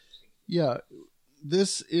Yeah,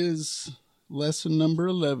 this is lesson number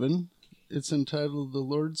 11. It's entitled The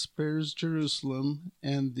Lord Spares Jerusalem,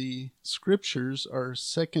 and the scriptures are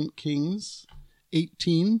 2 Kings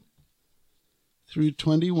 18 through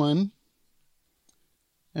 21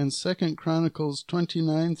 and 2 Chronicles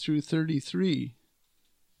 29 through 33,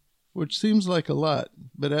 which seems like a lot,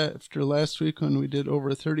 but after last week when we did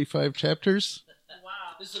over 35 chapters,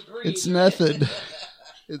 it's nothing.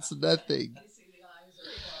 It's nothing.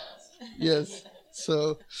 Yes.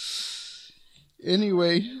 So,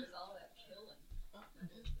 anyway,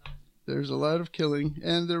 there's a lot of killing,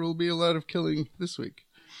 and there will be a lot of killing this week.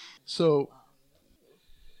 So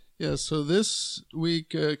this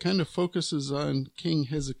week kind of focuses on King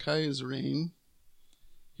Hezekiah's reign.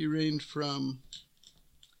 He reigned from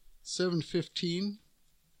 715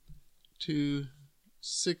 to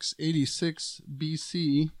 686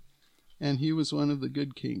 BC, and he was one of the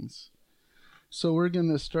good kings. So we're going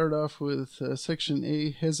to start off with Section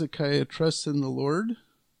A, Hezekiah Trusts in the Lord.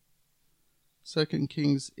 2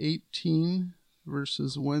 Kings 18,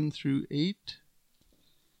 verses 1 through 8.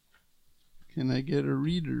 Can I get a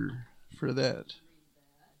reader for that?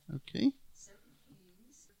 Okay.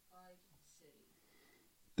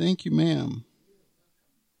 Thank you, ma'am.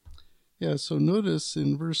 Yeah, so notice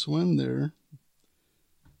in verse 1 there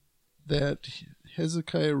that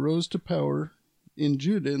Hezekiah rose to power in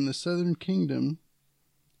Judah in the southern kingdom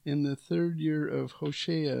in the 3rd year of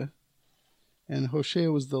Hoshea, and Hoshea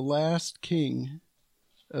was the last king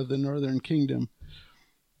of the northern kingdom.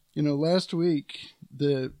 You know, last week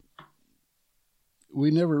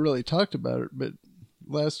we never really talked about it, but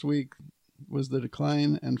last week was the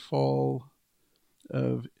decline and fall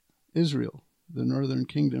of Israel, the northern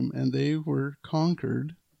kingdom, and they were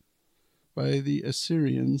conquered by the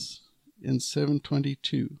Assyrians in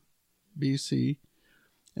 722 BC,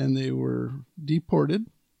 and they were deported,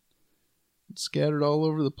 scattered all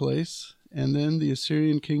over the place, and then the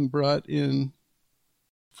Assyrian king brought in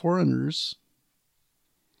foreigners,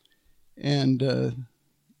 and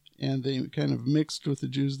they kind of mixed with the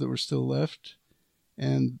Jews that were still left,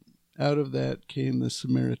 and out of that came the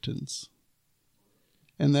Samaritans.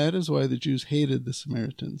 And that is why the Jews hated the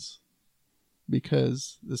Samaritans,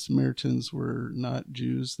 because the Samaritans were not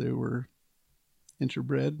Jews. They were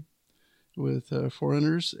interbred with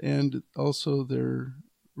foreigners, and also their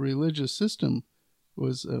religious system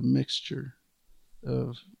was a mixture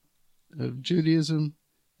of Judaism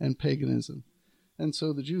and paganism. And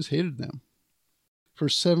so the Jews hated them for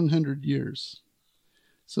 700 years.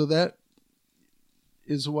 So that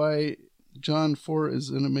is why John 4 is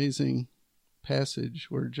an amazing passage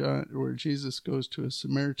where Jesus goes to a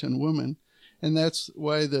Samaritan woman, and that's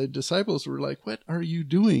why the disciples were like, "What are you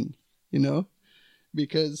doing?" You know,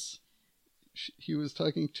 because he was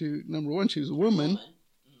talking to, number one, she was a woman,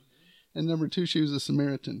 and number two, she was a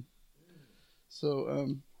Samaritan.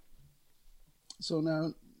 So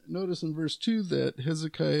now notice in verse 2 that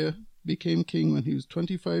Hezekiah became king when he was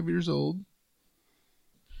 25 years old,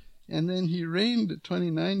 and then he reigned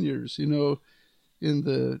 29 years. You know, in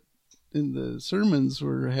the sermons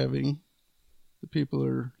we're having, the people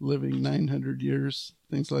are living 900 years,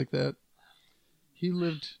 things like that. He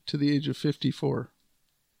lived to the age of 54.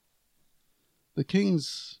 The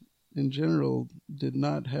kings in general did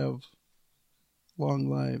not have long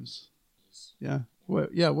lives. Yeah. Why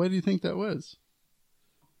do you think that was?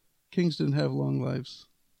 Kings didn't have long lives.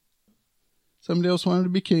 Somebody else wanted to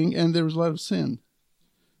be king, and there was a lot of sin.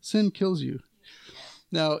 Sin kills you.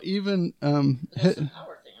 Now, even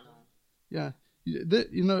yeah,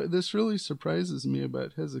 this really surprises me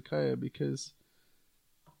about Hezekiah, because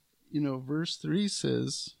verse 3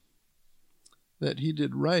 says that he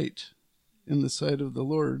did right in the sight of the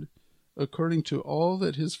Lord, according to all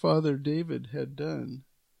that his father David had done.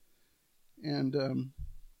 And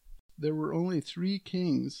there were only 3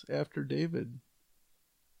 kings after David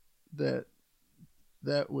that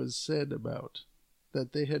was said about,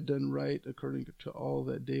 that they had done right according to all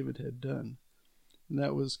that David had done. And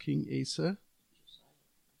that was King Asa,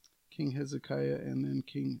 King Hezekiah, and then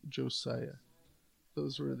King Josiah.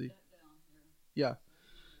 Those were the... Yeah.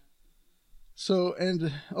 So,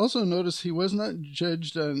 and also notice he was not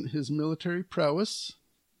judged on his military prowess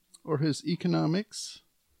or his economics,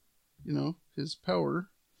 his power,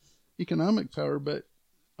 economic power, but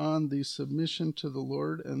on the submission to the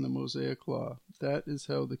Lord and the Mosaic law. That is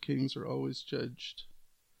how the kings are always judged.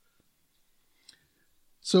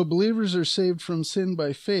 So believers are saved from sin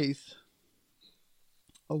by faith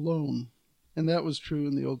alone. And that was true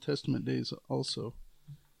in the Old Testament days also.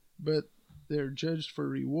 But they're judged for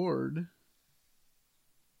reward,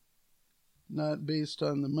 not based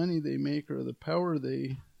on the money they make or the power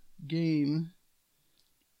they gain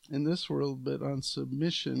in this world, but on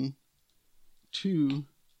submission to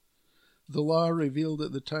the law revealed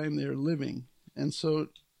at the time they are living. And so,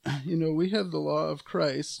 we have the law of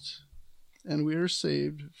Christ, and we are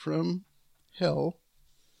saved from hell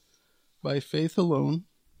by faith alone,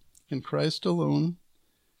 in Christ alone.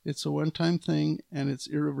 It's a one-time thing, and it's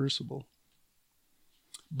irreversible.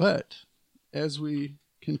 But as we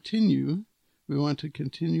continue, we want to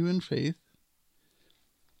continue in faith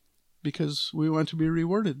because we want to be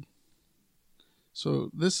rewarded. So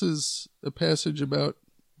this is a passage about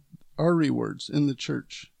our rewards in the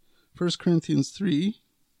church. 1 Corinthians 3,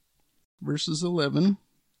 verses 11.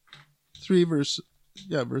 Verse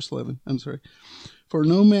 11. I'm sorry. For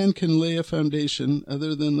no man can lay a foundation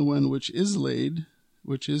other than the one which is laid,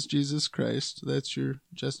 which is Jesus Christ. That's your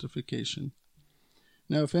justification.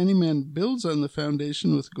 Now, if any man builds on the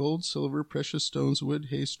foundation with gold, silver, precious stones, wood,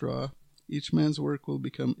 hay, straw, each man's work will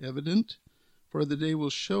become evident, for the day will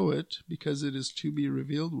show it, because it is to be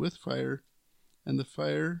revealed with fire, and the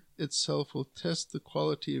fire itself will test the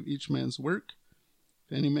quality of each man's work.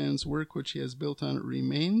 If any man's work which he has built on it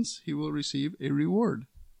remains, he will receive a reward.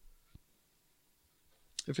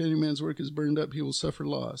 If any man's work is burned up, he will suffer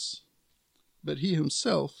loss, but he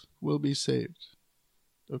himself will be saved.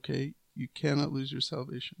 Okay, you cannot lose your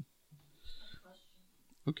salvation.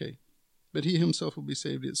 Okay, but he himself will be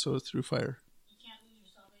saved, so through fire. You can't lose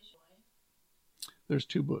your salvation, right? There's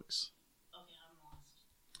 2 books. Okay, I'm lost.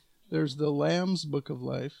 There's the Lamb's Book of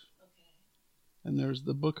Life, Okay. and there's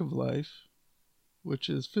the Book of Life, which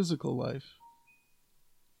is physical life.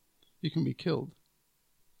 You can be killed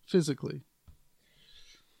physically.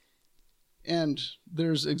 And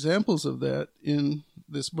there's examples of that in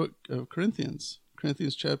this book of Corinthians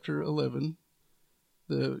chapter 11.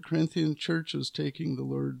 The Corinthian church was taking the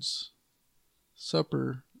Lord's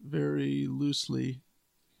Supper very loosely.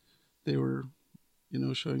 They were,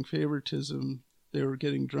 showing favoritism. They were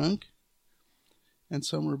getting drunk, and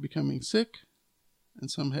some were becoming sick,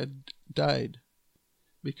 and some had died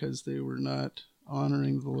because they were not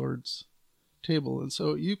honoring the Lord's table. And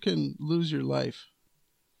so you can lose your life,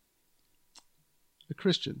 a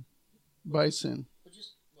Christian, by sin.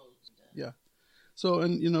 Yeah. So,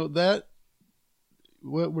 and that,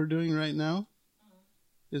 what we're doing right now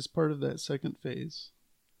is part of that second phase.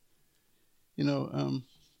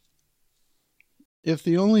 If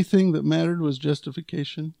the only thing that mattered was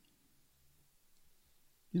justification,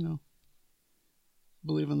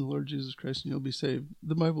 believe in the Lord Jesus Christ and you'll be saved,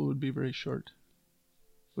 the Bible would be very short,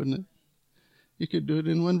 wouldn't it? You could do it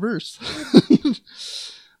in one verse.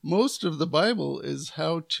 Most of the Bible is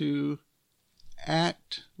how to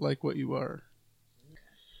act like what you are.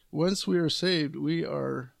 Once we are saved, we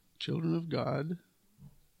are children of God.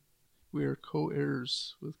 We are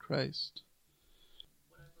co-heirs with Christ.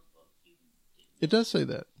 It does say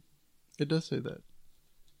that. It does say that.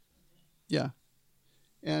 Yeah.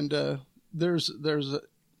 And there's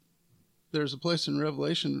a place in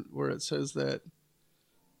Revelation where it says that,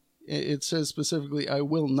 it says specifically, I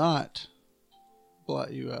will not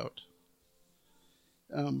blot you out.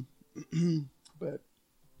 But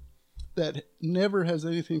that never has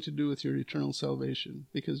anything to do with your eternal salvation,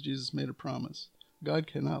 because Jesus made a promise. God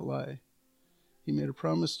cannot lie. He made a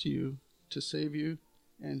promise to you to save you,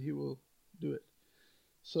 and he will do it.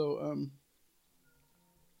 So,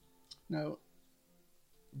 now,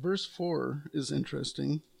 verse 4 is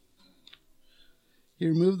interesting. He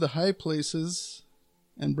removed the high places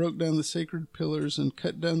and broke down the sacred pillars and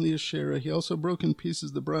cut down the Asherah. He also broke in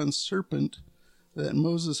pieces the bronze serpent that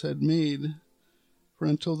Moses had made. For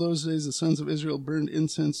until those days the sons of Israel burned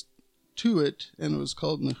incense to it, and it was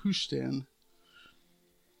called Nehushtan.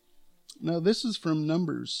 Now this is from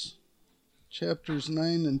Numbers, chapters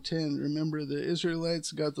 9 and 10. Remember, the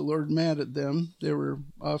Israelites got the Lord mad at them. They were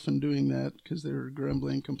often doing that because they were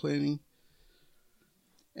grumbling, complaining.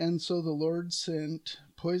 And so the Lord sent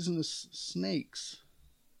poisonous snakes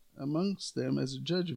amongst them as a judgment.